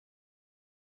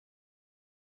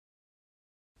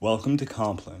Welcome to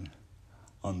Compline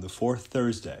on the fourth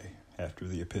Thursday after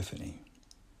the Epiphany.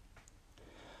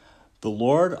 The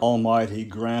Lord Almighty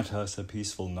grant us a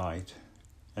peaceful night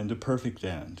and a perfect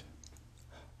end.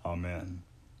 Amen.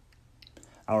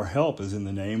 Our help is in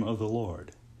the name of the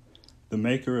Lord, the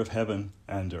Maker of heaven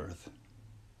and earth.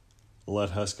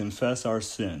 Let us confess our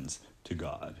sins to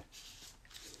God.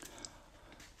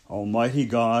 Almighty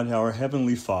God, our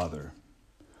heavenly Father,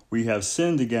 we have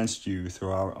sinned against you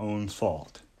through our own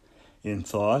fault, in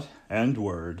thought and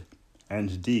word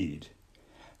and deed,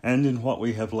 and in what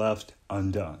we have left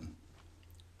undone.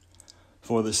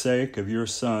 For the sake of your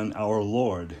Son, our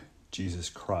Lord, Jesus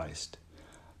Christ,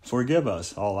 forgive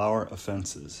us all our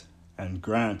offenses, and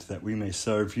grant that we may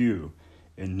serve you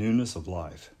in newness of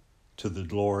life, to the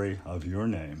glory of your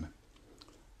name.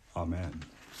 Amen.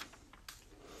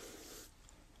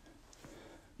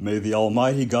 May the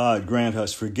Almighty God grant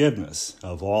us forgiveness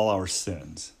of all our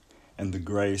sins, and the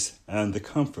grace and the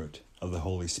comfort of the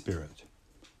Holy Spirit.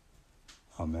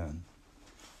 Amen.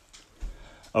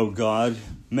 O God,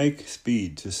 make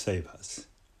speed to save us.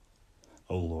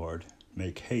 O Lord,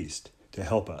 make haste to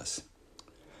help us.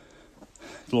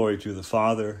 Glory to the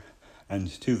Father,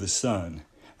 and to the Son,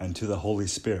 and to the Holy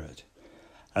Spirit,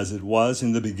 as it was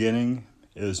in the beginning,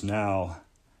 is now,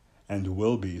 and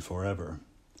will be forever.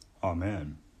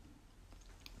 Amen.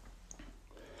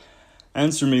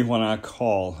 Answer me when I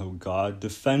call, O God,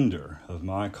 defender of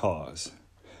my cause.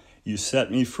 You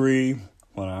set me free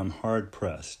when I'm hard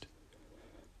pressed.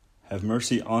 Have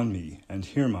mercy on me and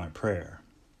hear my prayer.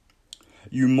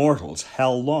 You mortals,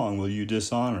 how long will you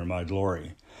dishonor my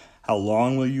glory? How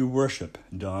long will you worship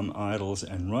dumb idols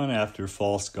and run after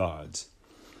false gods?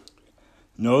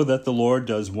 Know that the Lord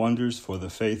does wonders for the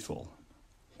faithful.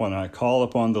 When I call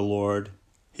upon the Lord,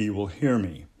 he will hear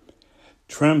me.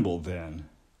 Tremble then,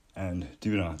 and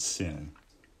do not sin.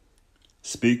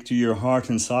 Speak to your heart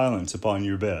in silence upon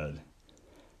your bed.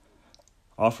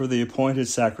 Offer the appointed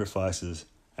sacrifices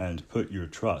and put your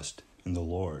trust in the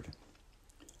Lord.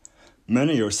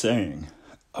 Many are saying,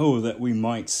 "Oh, that we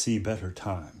might see better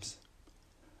times."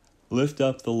 Lift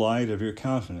up the light of your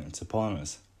countenance upon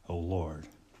us, O Lord.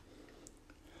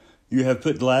 You have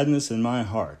put gladness in my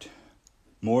heart,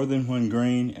 more than when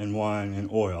grain and wine and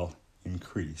oil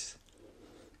increase.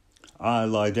 I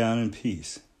lie down in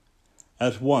peace.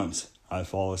 At once I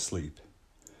fall asleep.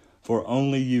 For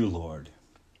only you, Lord,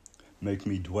 make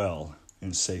me dwell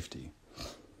in safety.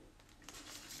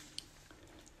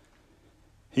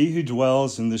 He who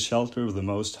dwells in the shelter of the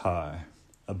Most High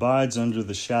abides under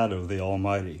the shadow of the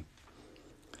Almighty.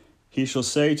 He shall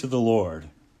say to the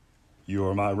Lord, "You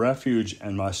are my refuge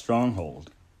and my stronghold,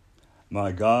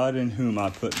 my God in whom I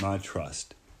put my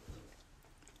trust."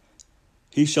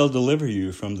 He shall deliver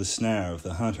you from the snare of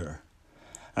the hunter,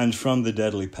 and from the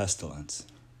deadly pestilence.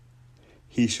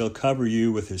 He shall cover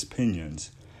you with his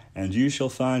pinions, and you shall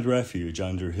find refuge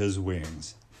under his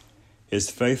wings. His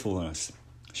faithfulness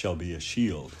shall be a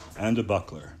shield and a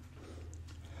buckler.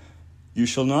 You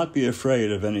shall not be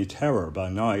afraid of any terror by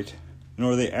night,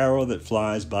 nor the arrow that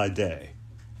flies by day,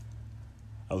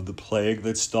 of the plague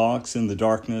that stalks in the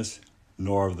darkness,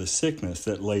 nor of the sickness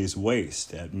that lays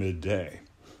waste at midday.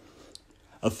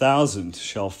 1,000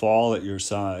 shall fall at your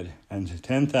side, and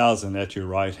 10,000 at your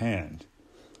right hand,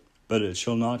 but it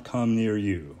shall not come near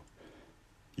you.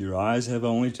 Your eyes have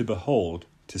only to behold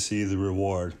to see the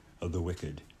reward of the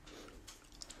wicked.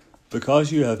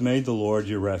 Because you have made the Lord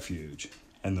your refuge,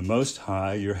 and the Most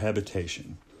High your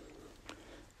habitation,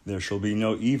 there shall be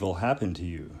no evil happen to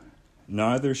you,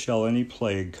 neither shall any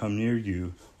plague come near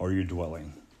you or your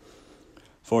dwelling.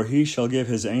 For he shall give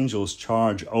his angels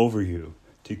charge over you,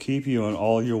 to keep you in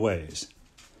all your ways.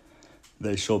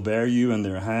 They shall bear you in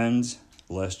their hands,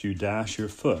 lest you dash your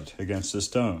foot against a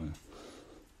stone.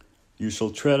 You shall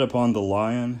tread upon the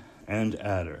lion and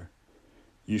adder.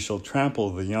 You shall trample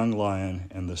the young lion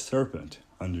and the serpent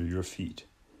under your feet.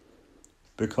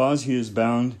 Because he is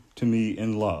bound to me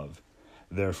in love,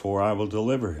 therefore I will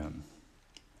deliver him.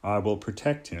 I will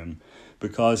protect him,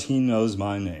 because he knows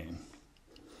my name.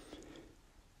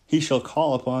 He shall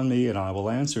call upon me, and I will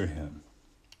answer him.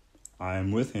 I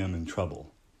am with him in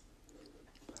trouble.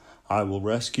 I will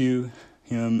rescue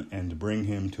him and bring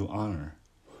him to honor.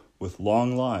 With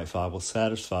long life I will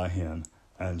satisfy him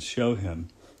and show him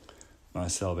my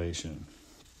salvation.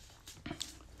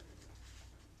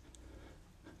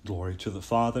 Glory to the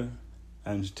Father,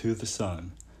 and to the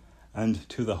Son, and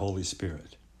to the Holy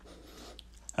Spirit,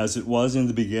 as it was in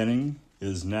the beginning,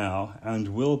 is now, and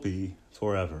will be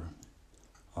forever.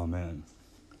 Amen.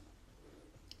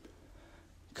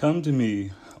 Come to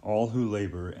me, all who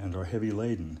labor and are heavy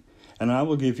laden, and I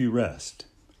will give you rest.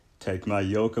 Take my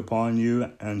yoke upon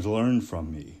you and learn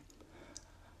from me,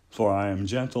 for I am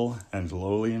gentle and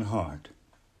lowly in heart,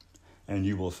 and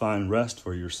you will find rest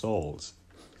for your souls.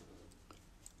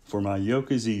 For my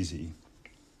yoke is easy,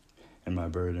 and my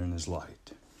burden is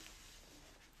light.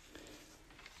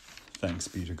 Thanks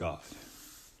be to God.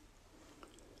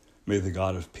 May the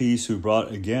God of peace, who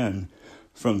brought again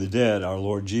from the dead our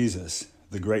Lord Jesus,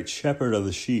 the great shepherd of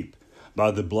the sheep, by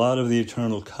the blood of the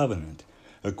eternal covenant,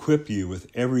 equip you with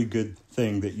every good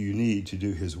thing that you need to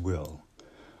do his will,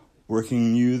 working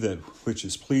in you that which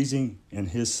is pleasing in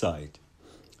his sight,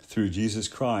 through Jesus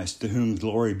Christ, to whom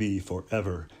glory be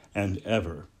forever and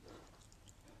ever.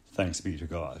 Thanks be to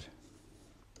God.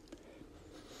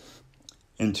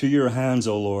 Into your hands,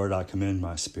 O Lord, I commend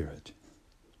my spirit.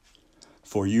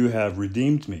 For you have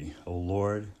redeemed me, O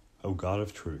Lord, O God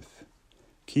of truth.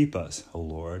 Keep us, O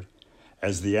Lord,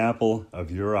 as the apple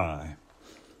of your eye.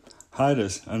 Hide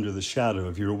us under the shadow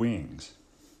of your wings.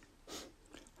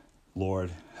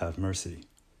 Lord, have mercy.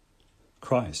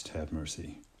 Christ, have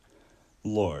mercy.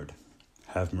 Lord,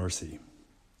 have mercy.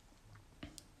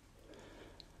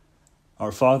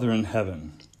 Our Father in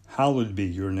heaven, hallowed be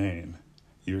your name.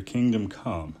 Your kingdom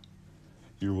come.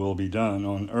 Your will be done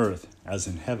on earth as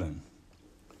in heaven.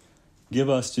 Give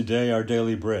us today our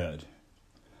daily bread.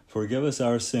 Forgive us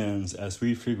our sins as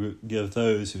we forgive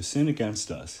those who sin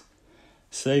against us.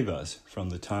 Save us from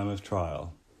the time of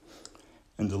trial,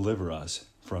 and deliver us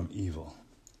from evil.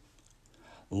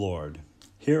 Lord,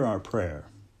 hear our prayer,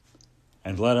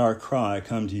 and let our cry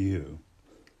come to you.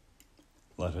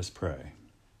 Let us pray.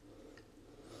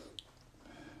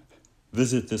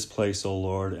 Visit this place, O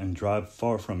Lord, and drive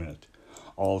far from it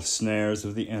all snares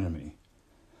of the enemy.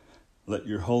 Let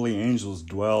your holy angels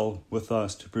dwell with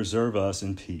us to preserve us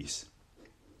in peace,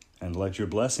 and let your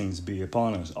blessings be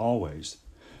upon us always,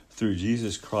 through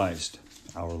Jesus Christ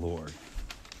our Lord.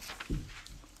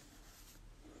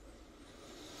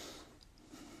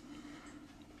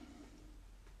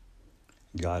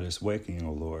 Guide us waking,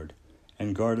 O Lord,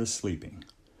 and guard us sleeping,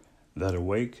 that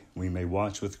awake we may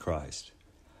watch with Christ,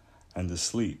 and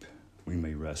asleep we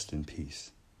may rest in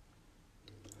peace.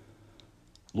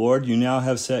 Lord, you now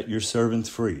have set your servants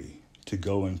free to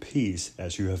go in peace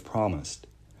as you have promised.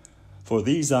 For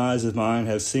these eyes of mine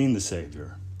have seen the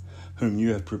Savior, whom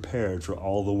you have prepared for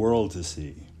all the world to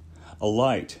see, a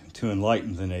light to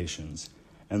enlighten the nations,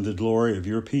 and the glory of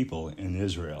your people in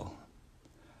Israel.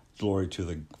 Glory to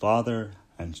the Father,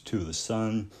 and to the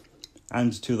Son,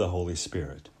 and to the Holy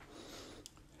Spirit,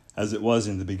 as it was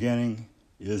in the beginning,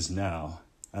 is now,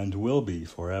 and will be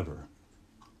forever.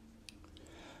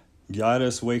 Guide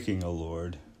us waking, O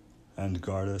Lord, and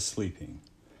guard us sleeping,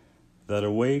 that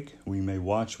awake we may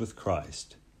watch with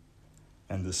Christ,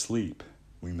 and asleep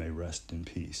we may rest in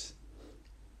peace.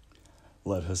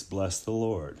 Let us bless the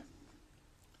Lord.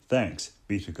 Thanks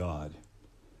be to God.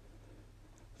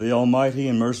 The Almighty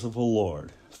and merciful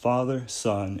Lord, Father,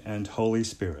 Son, and Holy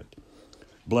Spirit,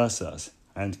 bless us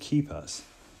and keep us.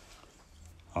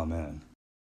 Amen.